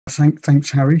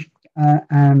Thanks, Harry.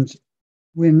 And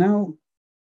we're now,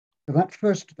 that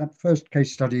first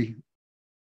case study,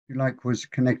 if you like, was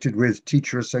connected with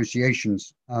teacher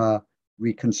associations,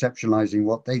 reconceptualizing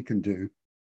what they can do.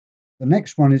 The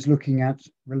next one is looking at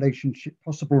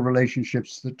possible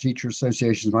relationships that teacher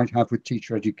associations might have with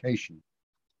teacher education.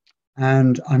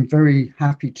 And I'm very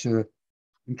happy to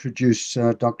introduce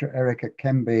Dr.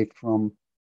 Ekembe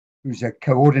who's a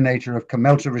coordinator of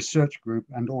CAMELTA Research Group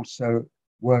and also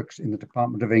works in the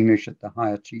Department of English at the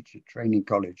Higher Teacher Training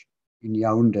College in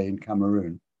Yaoundé in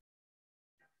Cameroon,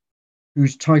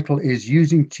 whose title is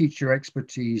Using Teacher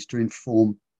Expertise to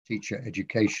Inform Teacher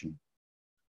Education.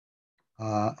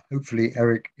 Hopefully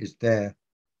Eric is there.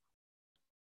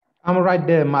 I'm right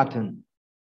there, Martin.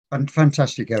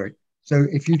 Fantastic, Eric. So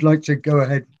if you'd like to go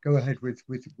ahead with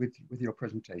your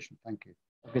presentation. Thank you.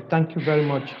 Okay, thank you very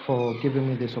much for giving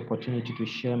me this opportunity to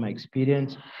share my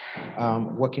experience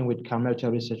working with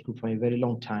CAMELTA Research Group for a very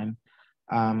long time.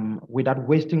 Without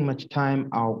wasting much time,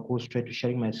 I'll go straight to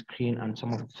sharing my screen, and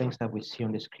some of the things that we see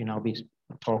on the screen, I'll be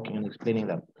talking and explaining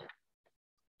them.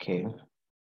 Okay.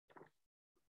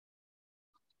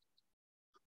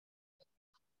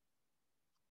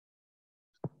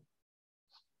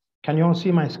 Can you all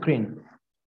see my screen?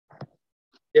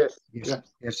 Yes.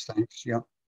 Yes, thanks. Yeah.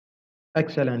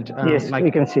 Excellent. Yes, we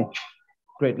can see.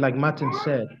 Great. Like Martin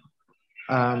said,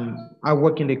 I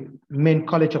work in the main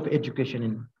college of education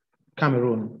in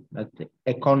Cameroon, at the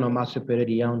École Normale Supérieure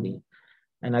de Yaoundé.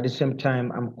 And at the same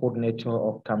time, I'm coordinator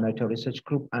of CAMELTA Research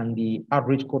Group and the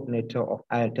outreach coordinator of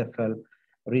ILTFL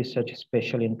Research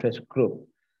Special Interest Group.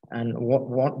 And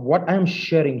what I'm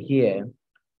sharing here,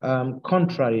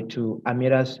 contrary to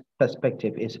Amira's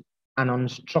perspective, is an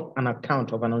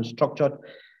account of an unstructured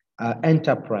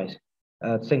enterprise,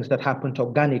 things that happened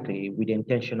organically with the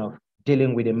intention of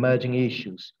dealing with emerging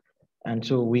issues. And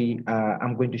so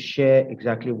I'm going to share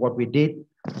exactly what we did,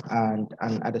 and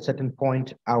at a certain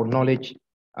point, I'll acknowledge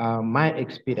my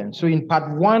experience. So in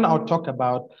part one, I'll talk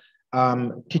about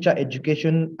teacher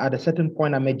education. At a certain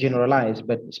point, I may generalize,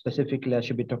 but specifically, I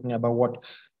should be talking about what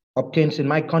obtains in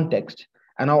my context.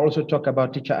 And I'll also talk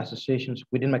about teacher associations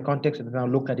within my context, and then I'll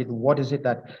look at it. What is it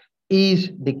that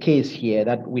is the case here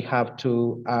that we have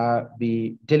to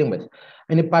be dealing with?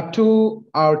 And in part two,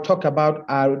 I'll talk about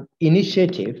our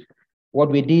initiative, what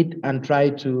we did, and try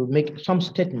to make some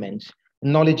statements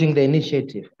acknowledging the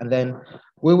initiative. And then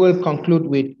we will conclude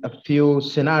with a few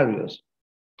scenarios.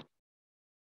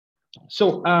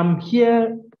 So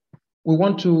here we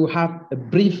want to have a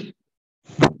brief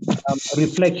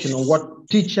reflection on what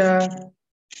teacher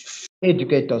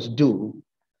educators do.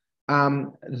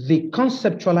 The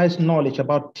conceptualized knowledge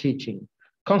about teaching,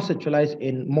 conceptualized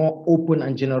in more open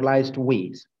and generalized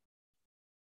ways.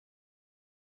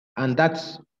 And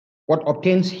that's what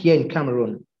obtains here in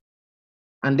Cameroon.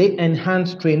 And they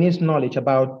enhance trainees' knowledge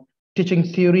about teaching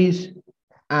theories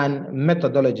and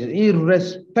methodologies,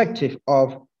 irrespective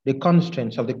of the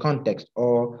constraints of the context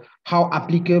or how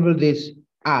applicable these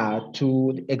are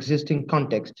to the existing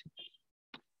context.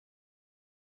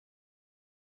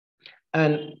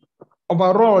 And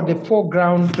overall, the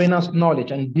foreground trainers'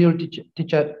 knowledge and build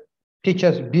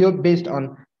teachers build based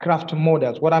on craft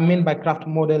models. What I mean by craft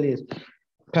model is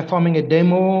performing a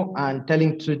demo and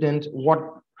telling students what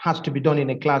has to be done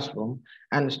in a classroom,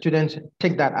 and students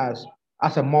take that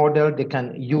as a model they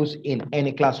can use in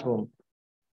any classroom.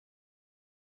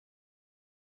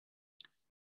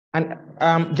 And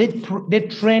they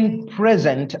train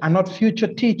present and not future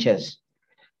teachers.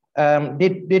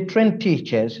 They train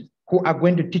teachers who are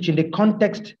going to teach in the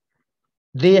context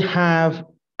they have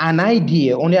an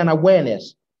idea, only an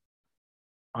awareness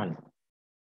on.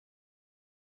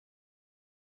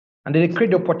 And they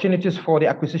create opportunities for the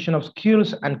acquisition of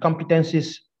skills and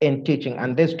competencies in teaching.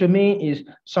 And this to me is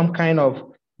some kind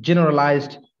of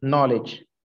generalized knowledge.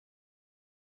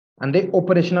 And they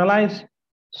operationalize,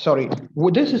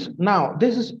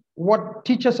 this is what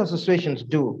teachers associations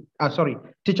do.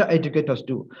 Teacher educators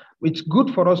do. It's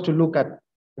good for us to look at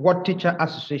what teacher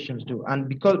associations do. And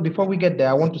because before we get there,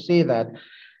 I want to say that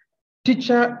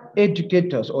teacher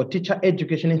educators or teacher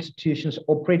education institutions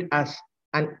operate as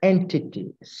an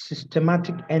entity,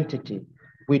 systematic entity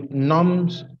with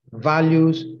norms,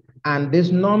 values, and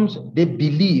these norms they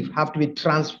believe have to be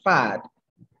transferred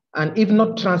and if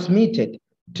not transmitted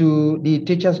to the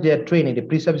teachers they are training, the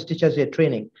pre-service teachers they are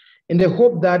training, in the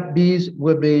hope that these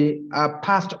will be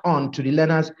passed on to the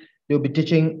learners they will be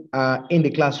teaching in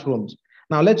the classrooms.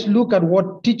 Now let's look at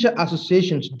what teacher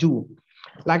associations do.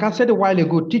 Like I said a while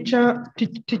ago, teacher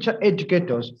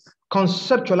educators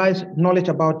conceptualize knowledge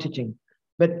about teaching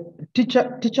But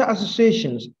teacher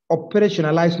associations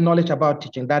operationalize knowledge about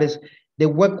teaching. That is, they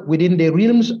work within the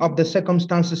realms of the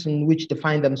circumstances in which they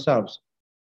find themselves.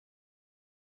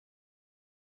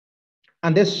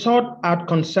 And they sort out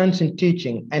concerns in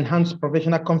teaching, enhance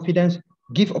professional confidence,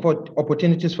 give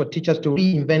opportunities for teachers to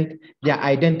reinvent their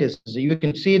identities. You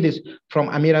can see this from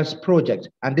Amira's project,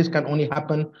 and this can only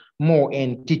happen more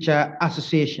in teacher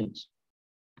associations.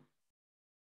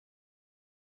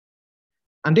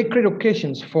 And they create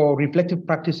occasions for reflective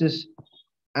practices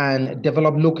and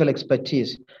develop local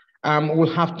expertise.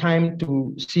 We'll have time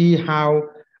to see how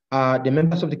the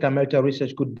members of the CAMELTA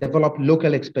Research could develop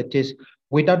local expertise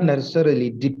without necessarily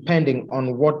depending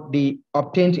on what they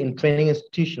obtained in training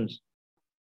institutions.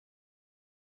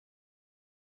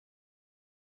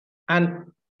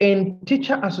 And in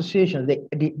teacher associations,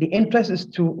 the interest is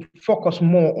to focus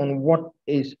more on what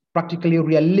is practically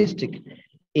realistic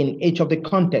in each of the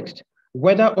contexts,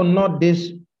 whether or not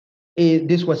this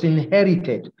was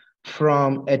inherited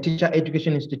from a teacher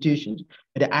education institutions.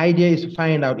 The idea is to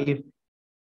find out if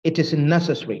it is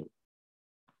necessary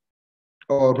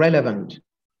or relevant.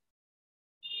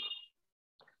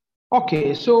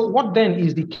 Okay, so what then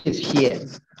is the case here?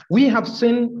 We have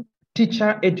seen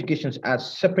teacher education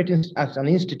as separate as an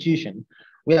institution.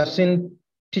 We have seen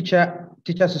teacher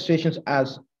associations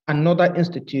as another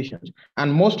institution.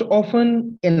 And most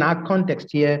often in our context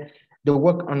here, they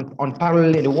work on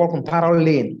parallel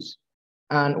lanes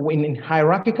and in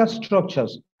hierarchical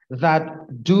structures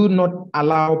that do not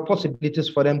allow possibilities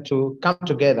for them to come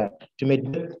together to make.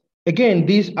 Again,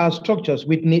 these are structures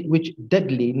which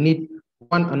deadly need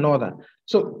one another.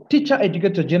 So teacher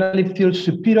educators generally feel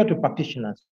superior to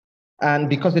practitioners, and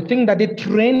because they think that they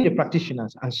train the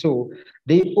practitioners, and so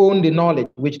they own the knowledge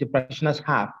which the practitioners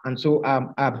have, and so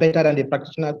are better than the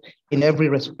practitioners in every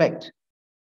respect.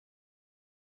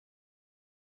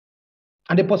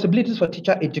 And the possibilities for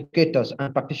teacher educators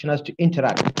and practitioners to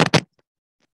interact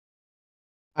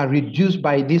are reduced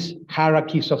by these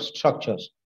hierarchies of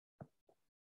structures.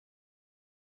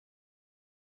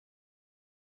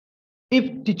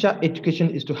 If teacher education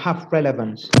is to have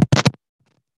relevance,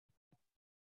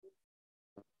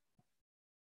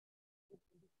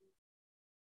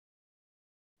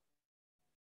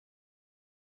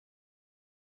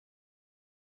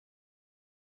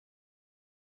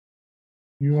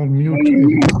 you are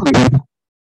muted.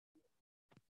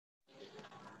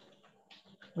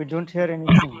 We don't hear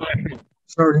anything.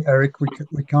 Sorry, Eric, we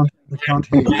can't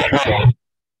hear you.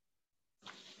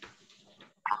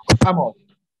 I'm off.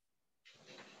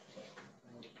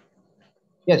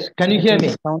 Yes, can you hear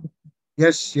me?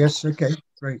 Yes, okay,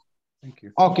 great, thank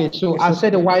you. Okay, so I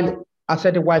said a while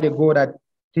ago that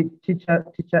teacher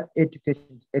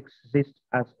education exists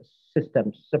as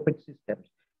systems, separate systems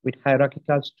with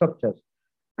hierarchical structures,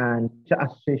 and teacher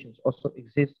associations also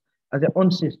exist as their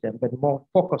own system, but more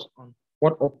focused on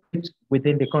what operates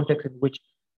within the context in which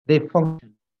they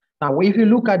function. Now, if you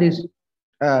look at this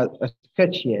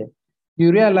sketch here,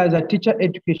 you realize that teacher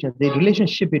education, the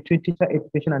relationship between teacher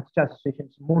education and teacher association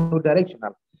is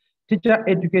monodirectional. Teacher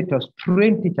educators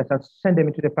train teachers and send them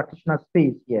into the practitioner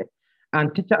space here,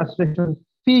 and teacher associations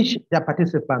fish their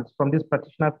participants from this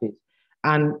practitioner phase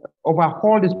and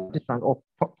overhaul this participant or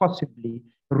possibly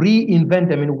reinvent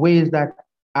them in ways that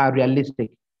are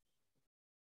realistic.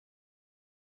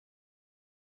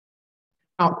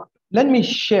 Now, let me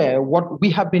share what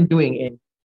we have been doing in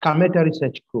CAMELTA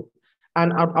Research Group.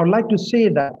 And I'd like to say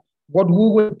that what we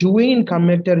were doing in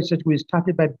CAMELTA Research, we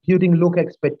started by building local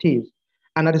expertise.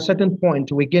 And at a certain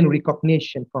point, we gained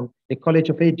recognition from the College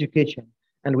of Education.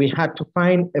 And we had to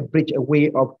find a bridge, a way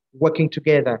of working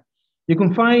together. You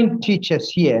can find teachers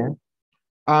here.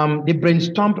 They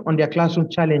brainstormed on their classroom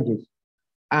challenges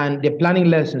and they're planning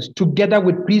lessons together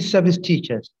with pre-service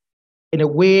teachers in a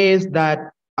ways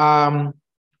that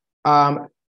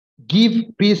give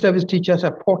pre-service teachers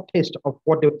a foretaste of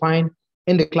what they find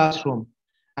in the classroom.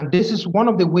 And this is one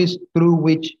of the ways through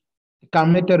which the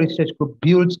CAMELTA Research Group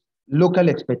builds local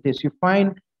expertise. You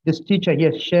find this teacher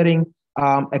here sharing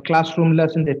a classroom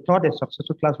lesson. They taught a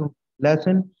successful classroom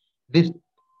lesson. These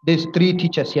three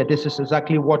teachers here, this is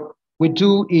exactly what we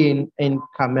do in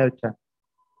CAMELTA.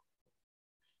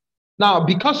 Now,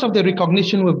 because of the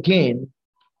recognition we've gained,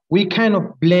 we kind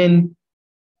of blend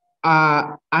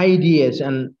ideas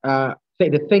and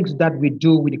the things that we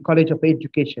do with the College of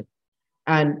Education.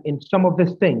 And in some of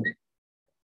these things,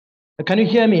 can you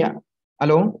hear me?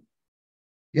 Hello?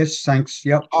 Yes, thanks.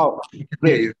 Yep. Oh,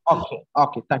 great.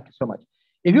 Okay, thank you so much.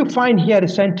 If you find here at the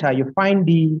center, you find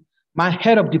my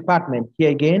head of department here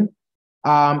again.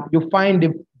 You find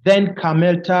the then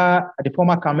CAMELTA, the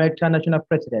former CAMELTA national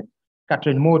president,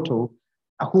 Catherine Moto,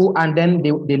 and then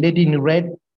the lady in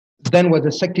red, then was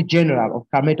the Secretary General of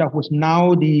CAMELTA, who's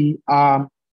now the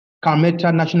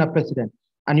CAMELTA National President.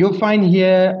 And you'll find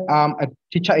here a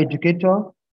teacher educator.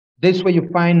 This way you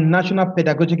find National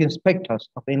Pedagogic Inspectors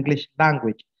of English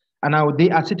Language. And now they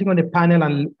are sitting on the panel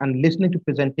and listening to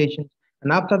presentations.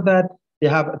 And after that, they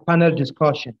have a panel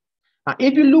discussion.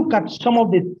 If you look at some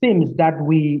of the themes that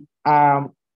we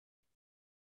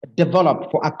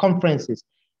develop for our conferences,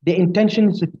 the intention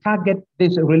is to target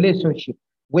this relationship,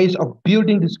 ways of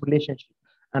building this relationship.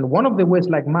 And one of the ways,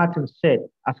 like Martin said,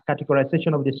 as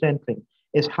categorization of the same thing,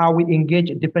 is how we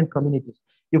engage different communities.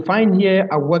 You find here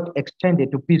a work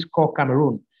extended to Peace Corps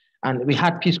Cameroon. And we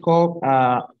had Peace Corps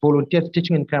volunteers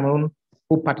teaching in Cameroon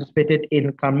who participated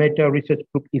in CAMELTA Research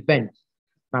Group events.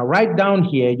 Now, right down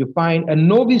here, you find a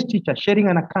novice teacher sharing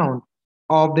an account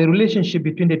of the relationship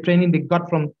between the training they got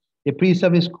from the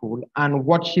pre-service school and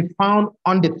what she found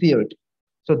on the field.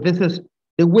 So this is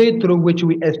the way through which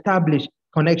we establish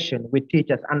connection with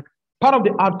teachers. And part of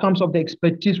the outcomes of the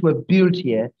expertise we've built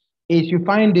here is you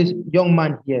find this young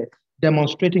man here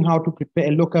demonstrating how to prepare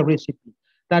a local recipe.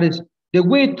 That is the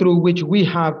way through which we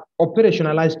have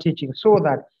operationalized teaching so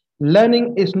that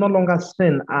learning is no longer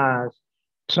seen as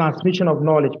transmission of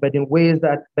knowledge, but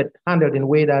handled in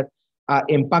ways that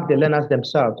impact the learners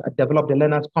themselves, develop the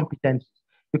learners' competencies.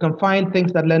 You can find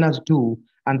things that learners do,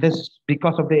 and this is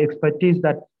because of the expertise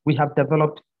that we have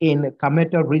developed in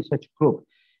CAMELTA Research Group.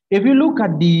 If you look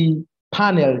at the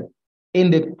panel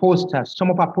in the posters, some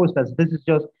of our posters, this is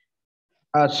just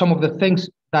some of the things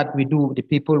that we do, the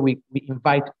people we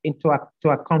invite into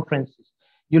our conferences.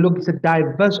 You look, it's a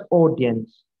diverse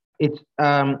audience. It's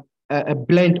a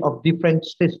blend of different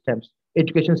systems,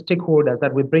 education stakeholders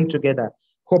that we bring together,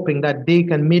 hoping that they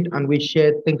can meet and we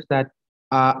share things that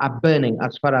are burning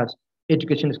as far as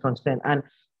education is concerned. And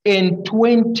in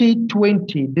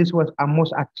 2020, this was our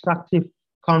most attractive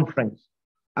conference,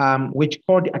 which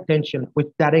caught the attention, which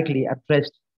directly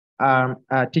addressed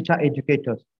teacher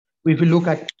educators. If you look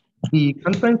at the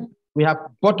conference, we have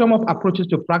bottom-up approaches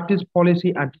to practice,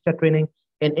 policy, and teacher training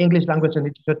in English language and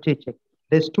literature teaching.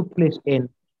 This took place in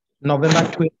November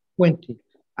 2020.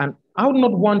 And I would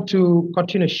not want to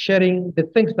continue sharing the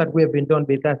things that we have been doing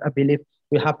because I believe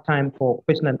we have time for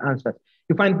question and answers.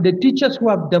 You find the teachers who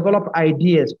have developed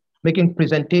ideas, making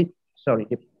presentation,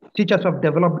 the teachers who have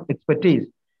developed expertise,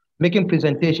 making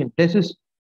presentation. This is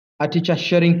a teacher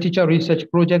sharing teacher research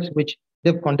projects which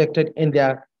they've conducted in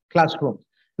their classrooms.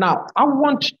 Now, I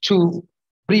want to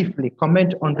briefly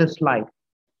comment on this slide.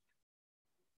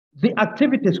 The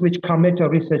activities which CAMELTA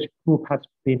Research Group have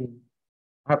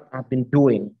been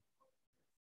doing,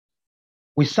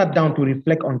 we sat down to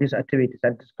reflect on these activities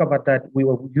and discovered that we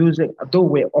were using, though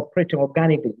we're operating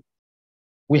organically,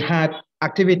 we had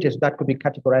activities that could be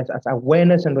categorized as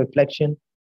awareness and reflection.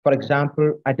 For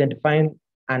example, identifying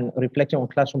and reflecting on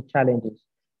classroom challenges,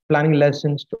 planning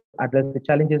lessons to address the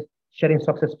challenges, sharing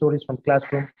success stories from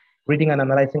classroom, reading and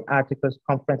analyzing articles,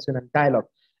 conferencing, and dialogue.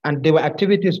 And there were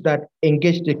activities that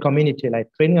engaged the community, like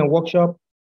training and workshop,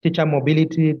 teacher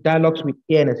mobility, dialogues with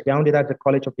ENS, founded at the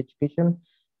College of Education,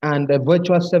 and the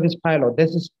virtual service pilot.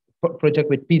 This is a project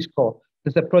with Peace Corps.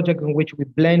 This is a project in which we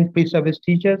blend pre-service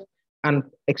teachers and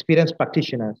experienced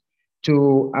practitioners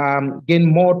to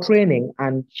gain more training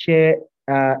and share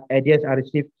ideas and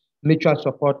receive mutual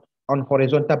support on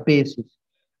horizontal basis.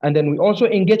 And then we also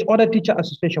engage other teacher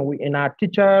associations. In our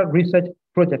teacher research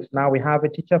projects now, we have a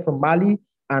teacher from Mali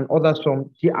and others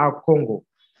from DR Congo.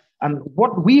 And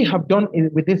what we have done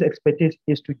with this expertise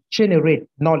is to generate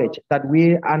knowledge that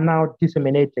we are now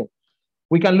disseminating.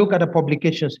 We can look at the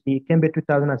publications, the Ekembe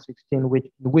 2016,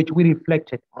 which we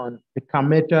reflected on the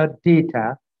CAMELTA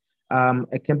data,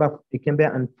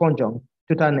 Ekembe and Fonjong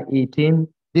 2018.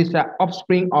 These are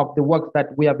offspring of the work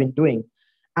that we have been doing.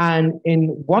 And in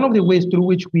one of the ways through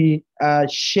which we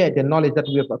share the knowledge that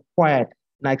we have acquired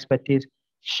in our expertise,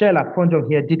 Sheila Fonjong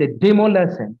here did a demo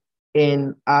lesson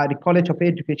in the College of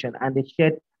Education, and they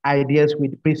shared ideas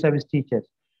with pre-service teachers.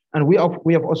 And we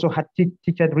have also had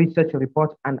teacher research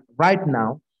reports. And right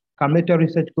now, CAMELTA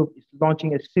Research Group is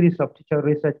launching a series of teacher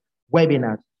research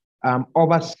webinars.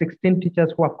 Over 16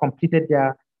 teachers who have completed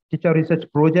their teacher research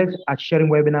projects are sharing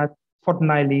webinars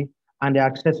fortnightly, and they're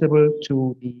accessible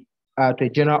to a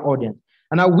general audience.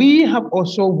 And now we have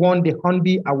also won the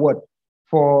Hornby Award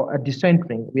for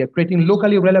decentering. We are creating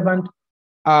locally relevant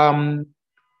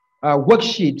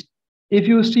worksheets. If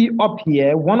you see up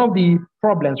here, one of the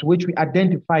problems which we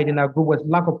identified in our group was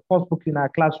lack of course books in our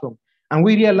classroom. And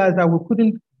we realized that we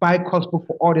couldn't buy course book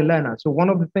for all the learners. So one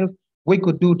of the things we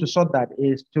could do to sort that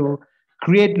is to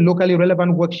create locally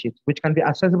relevant worksheets, which can be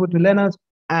accessible to learners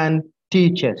and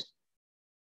teachers.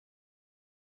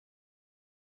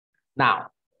 Now,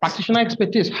 practitioner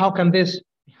expertise, how can this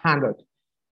be handled?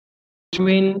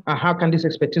 How can this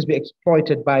expertise be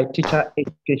exploited by teacher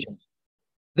education?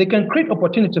 They can create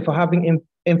opportunity for having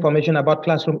information about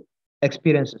classroom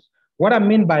experiences. What I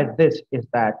mean by this is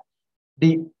that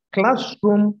the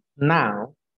classroom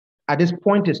now, at this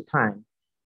point in time,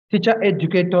 teacher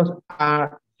educators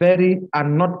are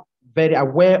not very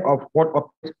aware of what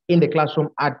occurs in the classroom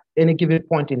at any given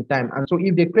point in time. And so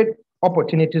if they create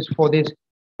opportunities for this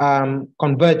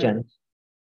convergence,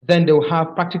 then they will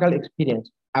have practical experience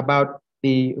about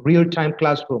the real-time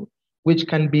classroom, which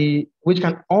can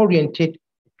orientate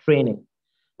training.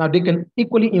 Now they can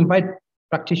equally invite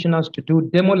practitioners to do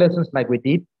demo lessons like we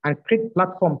did and create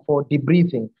platform for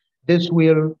debriefing. This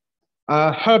will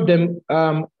help them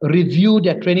review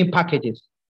their training packages.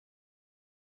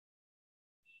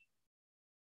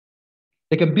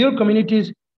 They can build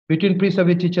communities between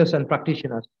pre-service teachers and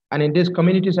practitioners. And in these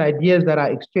communities, ideas that are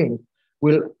exchanged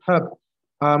will help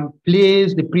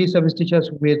place the pre-service teachers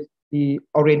with the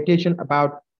orientation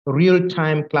about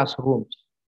real-time classrooms.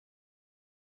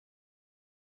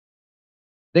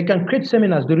 They can create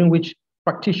seminars during which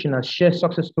practitioners share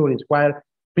success stories while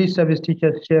pre-service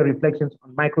teachers share reflections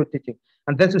on micro-teaching.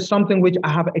 And this is something which I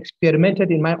have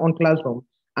experimented in my own classroom,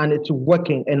 and it's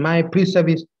working in my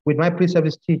pre-service with my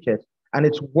pre-service teachers, and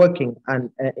it's working and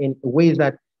in ways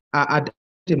that I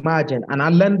didn't imagine. And I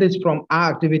learned this from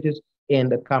our activities in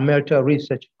the CAMELTA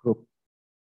Research Group.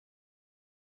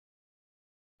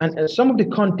 And some of the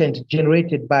content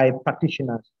generated by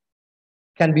practitioners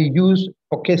can be used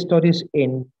for case studies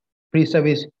in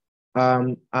pre-service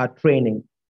training.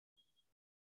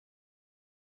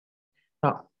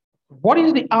 Now, what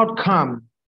is the outcome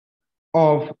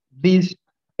of this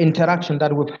interaction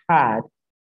that we've had?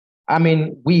 I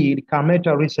mean, we, the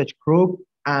CAMELTA Research Group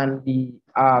and the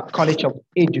College of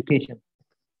Education,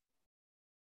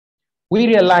 we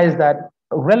realized that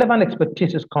relevant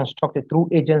expertise is constructed through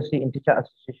agency in teacher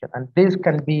association, and this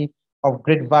can be of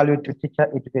great value to teacher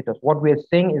educators. What we're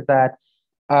saying is that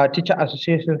teacher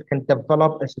associations can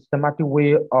develop a systematic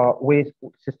ways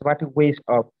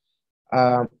of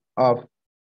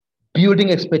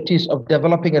building expertise, of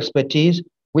developing expertise,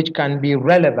 which can be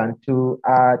relevant to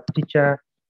teacher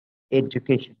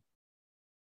education.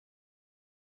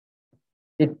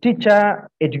 The teacher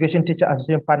education teacher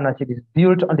association partnership is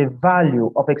built on the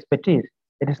value of expertise.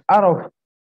 It is out of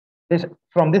this,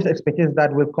 from this expertise,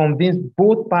 that will convince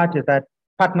both parties that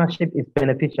partnership is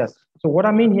beneficial. So what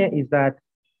I mean here is that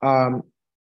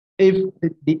if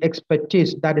the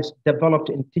expertise that is developed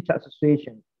in teacher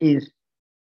association is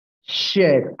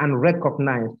shared and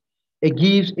recognized,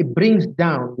 it brings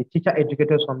down the teacher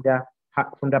educators from their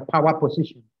power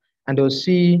position, and they'll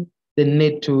see the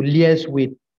need to liaise with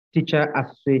teacher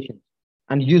associations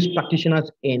and use practitioners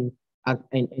in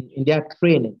their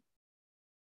training.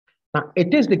 Now,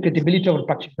 it is the credibility of a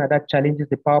practitioner that challenges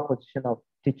the power position of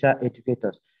teacher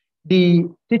educators. The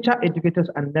teacher educators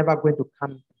are never going to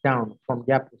come down from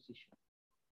their position.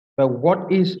 But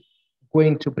what is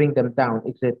going to bring them down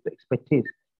is the expertise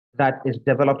that is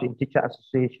developed in teacher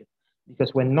association.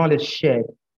 Because when knowledge shared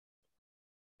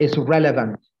is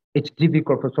relevant, it's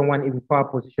difficult for someone in power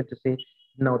position to say,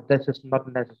 no, this is not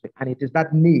necessary. And it is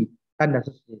that need, that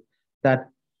necessity, that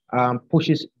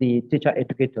pushes the teacher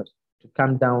educators to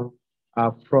come down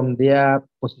from their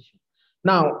position.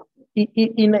 Now,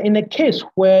 in a case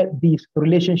where this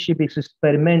relationship is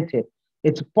experimented,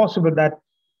 it's possible that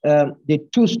the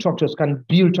two structures can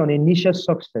build on initial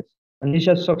success.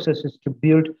 Initial success is to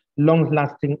build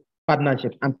long-lasting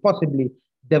partnerships and possibly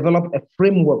develop a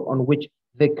framework on which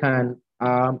they can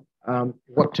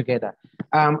work together.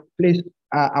 Please,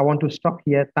 I want to stop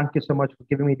here. Thank you so much for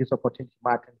giving me this opportunity,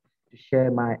 Martin, to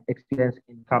share my experience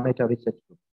in CAMELTA Research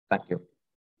Group. Thank you.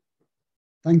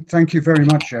 Thank you very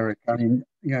much, Eric. I mean,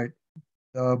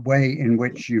 the way in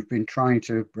which you've been trying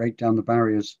to break down the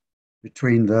barriers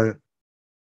between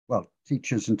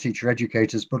teachers and teacher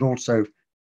educators, but also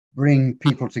bring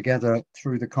people together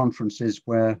through the conferences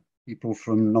where people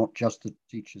from not just the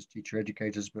teachers, teacher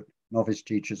educators, but novice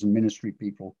teachers and ministry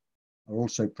people are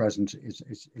also present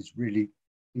is really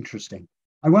interesting.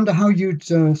 I wonder how do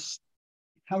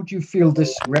you feel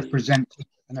this represents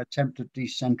an attempt at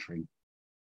decentering?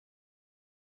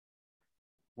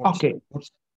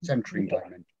 What's centering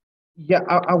diamond? Yeah,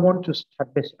 I want to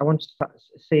start this. I want to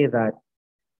say that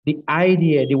the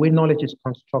idea, the way knowledge is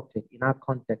constructed in our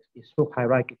context is so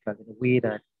hierarchical in a way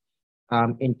that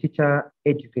in teacher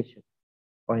education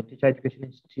or in teacher education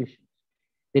institutions,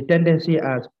 the tendency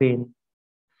has been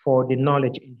for the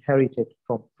knowledge inherited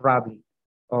from probably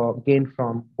or gained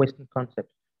from Western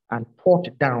concepts and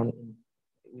poured down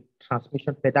with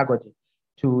transmission pedagogy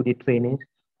to the trainees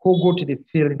who go to the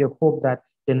field in the hope that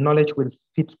the knowledge will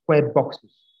fit square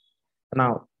boxes.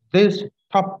 Now, this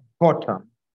top bottom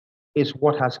is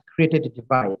what has created the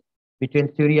divide between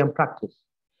theory and practice.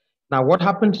 Now, what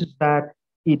happens is that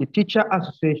in the teacher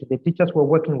association, the teachers we're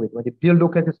working with, when they build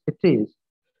local expertise,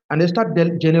 and they start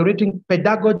generating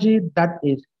pedagogy that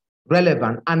is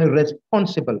relevant and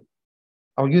responsible.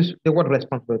 I'll use the word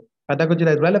responsible. Pedagogy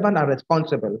that is relevant and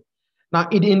responsible. Now,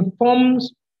 it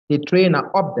informs the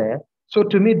trainer up there. So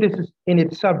to me, this is in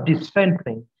itself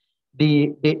dissenting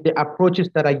the approaches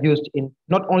that are used in,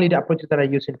 not only the approaches that are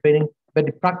used in training, but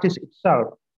the practice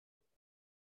itself.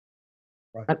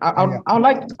 Right. And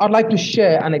I'd like to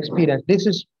share an experience. This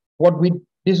is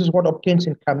what obtains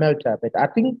in CAMELTA, but I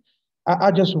think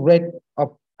I just read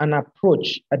of an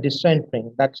approach, a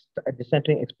dissenting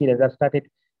experience that started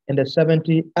in the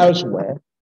 70s elsewhere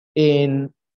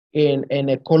in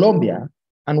Colombia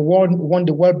and won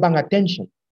the World Bank attention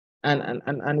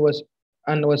and was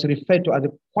referred to as a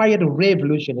quiet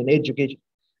revolution in education.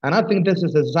 And I think this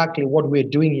is exactly what we're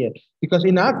doing here, because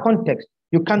in our context,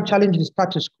 you can't challenge the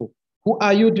status quo. Who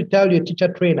are you to tell your teacher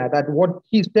trainer that what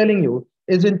he's telling you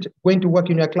isn't going to work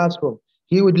in your classroom?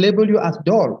 He would label you as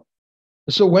dull.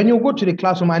 So when you go to the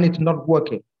classroom and it's not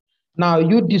working, now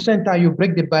you dissent and you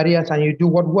break the barriers and you do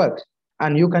what works.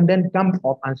 And you can then come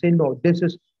up and say, no, this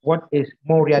is what is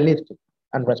more realistic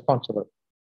and responsible.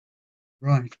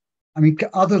 Right. I mean,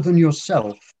 other than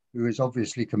yourself, who is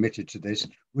obviously committed to this,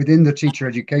 within the Teacher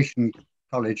Education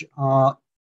College,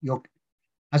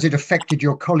 has it affected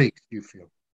your colleagues, do you feel?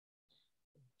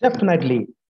 Definitely.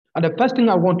 And the first thing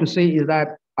I want to say is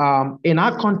that in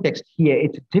our context here,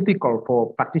 it's difficult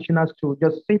for practitioners to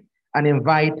just sit and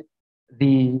invite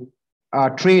the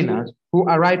trainers who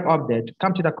are right up there to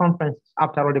come to the conference.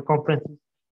 After all, the conferences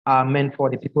are meant for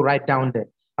the people right down there.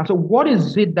 And so what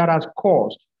is it that has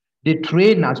caused the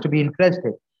trainers to be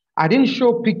interested? I didn't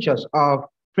show pictures of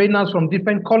trainers from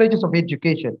different colleges of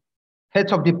education,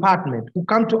 heads of department who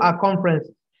come to our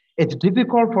conferences. It's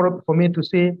difficult for me to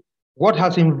say what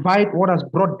has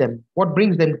brought them, what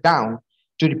brings them down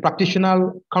to the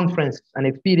practitioner conferences and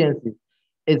experiences.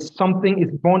 It's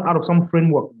born out of some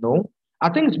framework. No, I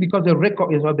think it's because the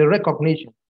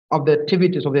recognition of the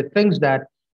activities, of the things that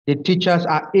the teachers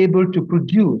are able to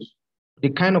produce, the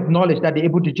kind of knowledge that they're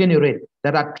able to generate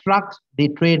that attracts the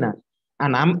trainers.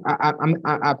 And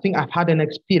I think I've had an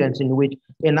experience in which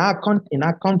in our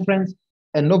conference,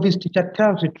 a novice teacher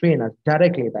tells the trainers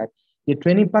directly that the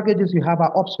training packages you have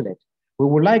are obsolete. We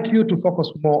would like you to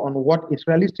focus more on what is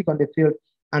realistic on the field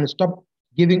and stop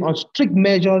giving us strict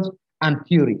measures and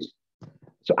theories.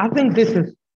 So I think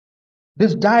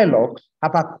these dialogues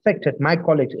have affected my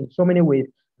colleagues in so many ways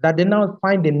that they now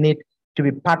find the need to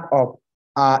be part of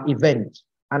our events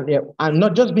and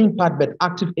not just being part, but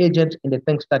active agents in the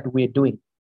things that we're doing.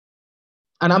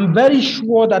 And I'm very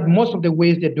sure that most of the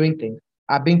ways they're doing things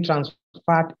are being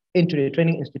transferred into the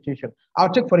training institution.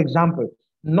 I'll take, for example,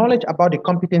 knowledge about the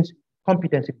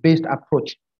competency-based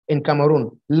approach in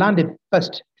Cameroon landed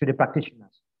first to the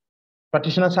practitioners.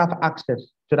 Practitioners have access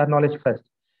to that knowledge first.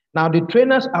 Now, the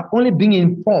trainers are only being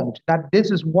informed that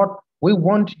this is what we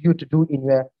want you to do in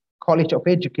your College of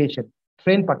Education.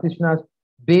 Train practitioners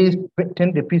train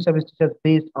the pre-service teachers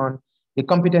based on the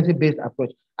competency-based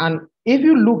approach. And if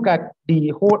you look at the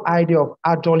whole idea of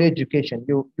adult education,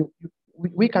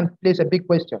 we can place a big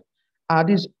question. Are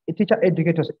these teacher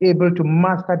educators able to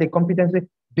master the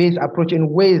competency-based approach in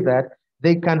ways that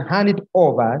they can hand it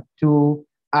over to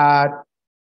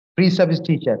pre-service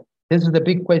teachers? This is the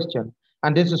big question.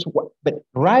 And this is what, but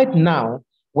right now,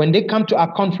 when they come to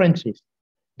our conferences,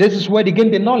 this is where they gain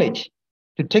the knowledge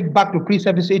to take back to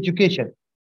pre-service education.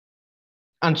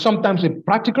 And sometimes the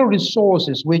practical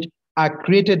resources which are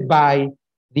created by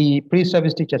the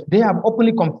pre-service teachers, they have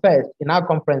openly confessed in our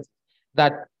conference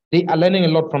that they are learning a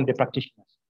lot from the practitioners.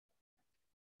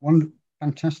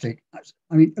 Fantastic.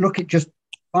 I mean,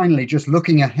 finally, just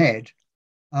looking ahead,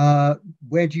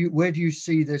 where do you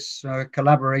see this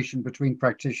collaboration between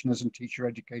practitioners and teacher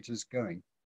educators going?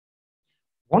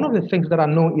 One of the things that I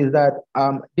know is that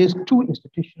there's two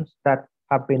institutions that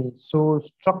have been so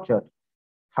structured,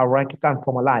 hierarchical and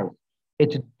formalized.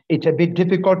 It's a bit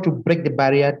difficult to break the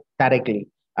barrier directly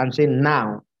and say,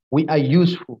 now we are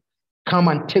useful. Come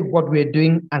and take what we're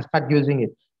doing and start using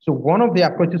it. So one of the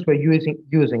approaches we're using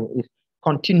is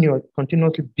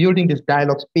continuously building this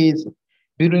dialogue space,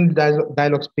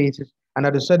 dialogue spaces, and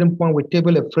at a certain point we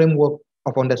table a framework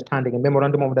of understanding, a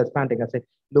memorandum of understanding, and say,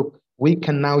 look, we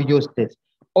can now use this.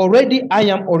 Already,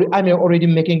 I'm already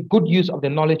making good use of the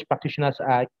knowledge practitioners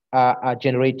are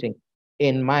generating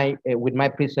in with my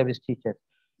pre-service teachers.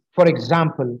 For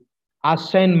example, I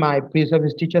send my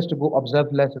pre-service teachers to go observe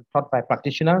lessons taught by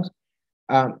practitioners,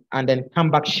 and then come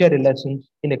back, share the lessons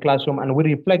in the classroom, and we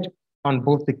reflect on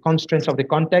both the constraints of the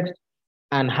context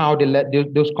and how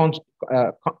those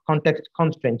context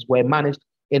constraints were managed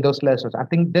in those lessons. I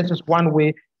think this is one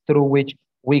way through which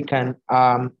we can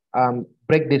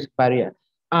break this barrier.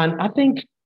 And I think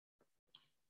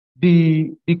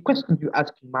the question you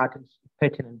asked, Martin, is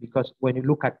pertinent, because when you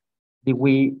look at the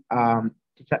way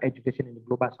teacher education in the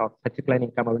global south, particularly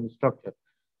in Cameroon, is structured,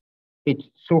 it's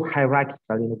so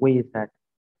hierarchical in ways that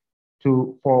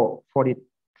for the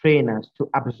trainers to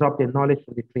absorb the knowledge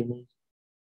from the trainees,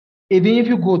 even if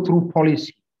you go through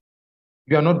policy,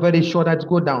 you are not very sure that's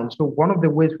go down. So one of the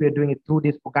ways we are doing it through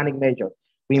this organic measure,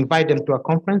 we invite them to our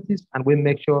conferences, and we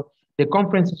make sure the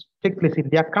conferences take place in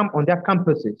on their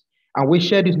campuses, and we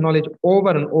share this knowledge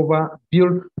over and over,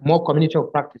 build more community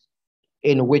of practice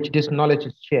in which this knowledge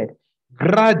is shared.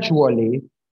 Gradually,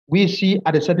 we see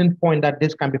at a certain point that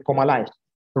this can be formalized.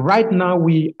 Right now,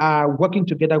 we are working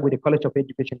together with the College of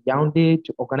Education Yaoundé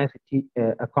to organize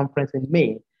a conference in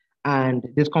May. And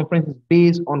this conference is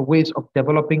based on ways of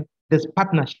developing this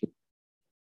partnership.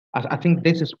 I think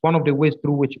this is one of the ways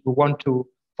through which we want to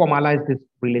formalize this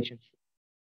relationship.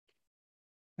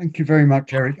 Thank you very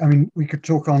much, Eric. I mean, we could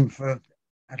talk on for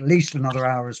at least another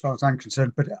hour as far as I'm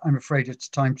concerned, but I'm afraid it's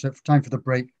time for the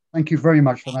break. Thank you very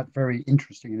much for that very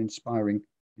interesting and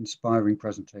inspiring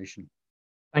presentation.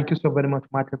 Thank you so very much,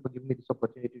 Martin, for giving me this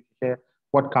opportunity to share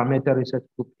what CAMELTA Research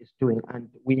Group is doing. And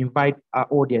we invite our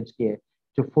audience here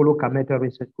to follow CAMELTA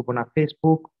Research Group on our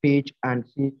Facebook page and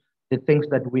see the things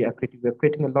that we are creating. We're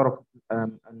creating a lot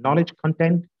of knowledge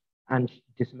content and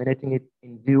disseminating it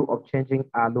in view of changing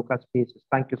our local spaces.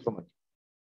 Thank you so much.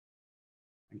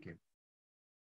 Thank you.